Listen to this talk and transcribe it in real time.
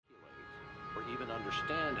or even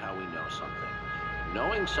understand how we know something.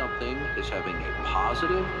 Knowing something is having a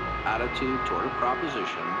positive attitude toward a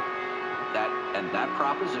proposition, and that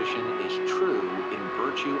proposition is true in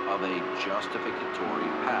virtue of a justificatory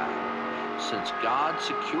path. Since God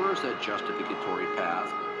secures that justificatory path,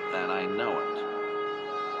 then I know it.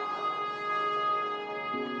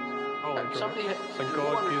 Oh, Somebody, so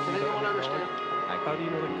God gives you that innate knowledge? How do you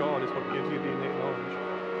know that God is what gives you the innate knowledge?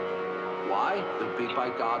 Why? It would be by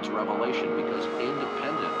God's revelation, because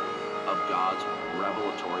independent of God's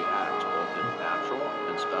revelatory acts, both in natural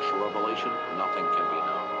and special revelation, nothing can be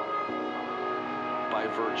known. By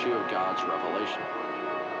virtue of God's revelation.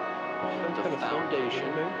 The foundation,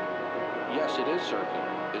 yes, it is circular.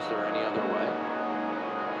 Is there any other way?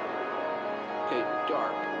 Okay,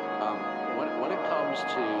 Dark, when it comes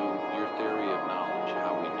to your theory of knowledge,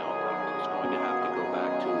 how we know things, it's going to have to go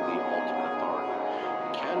back to the ultimate authority.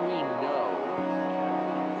 Can we know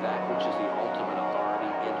that which is the ultimate authority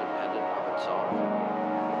independent of itself?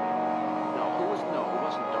 No, it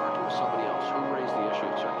wasn't Dark, it was somebody else. Who raised the issue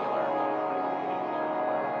of circularity?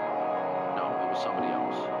 No, it was somebody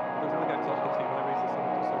else. Doesn't the guy Dawkins even raise the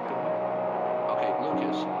subject of circularity? Okay,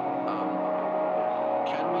 Lucas,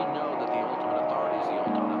 can we know that the ultimate authority is the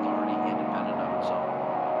ultimate authority independent of itself?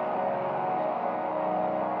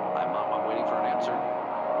 I'm waiting for an answer.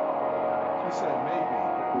 He said maybe.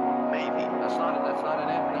 Maybe. That's not an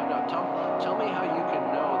answer. No. Tell me how you can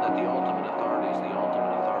know that the ultimate authority is the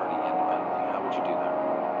ultimate authority independently. How would you do that?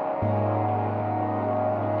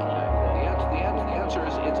 Okay.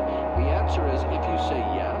 The answer is if you say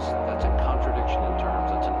yes, that's a contradiction in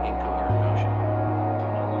terms. That's an incoherent notion.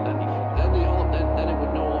 Then it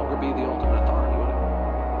would no longer be the ultimate authority, would it?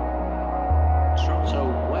 Sure. So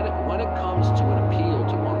when it comes to an appeal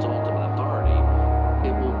to one's ultimate authority,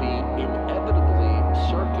 it will be inevitably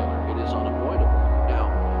circular. It is unavoidable. Now,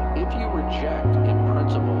 if you reject in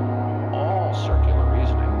principle all circular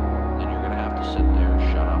reasoning, then you're going to have to sit there,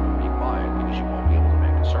 shut up, and be quiet because you won't be able to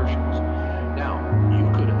make assertions. Now, you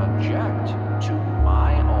could object to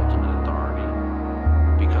my ultimate authority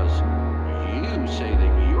because you say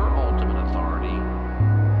that you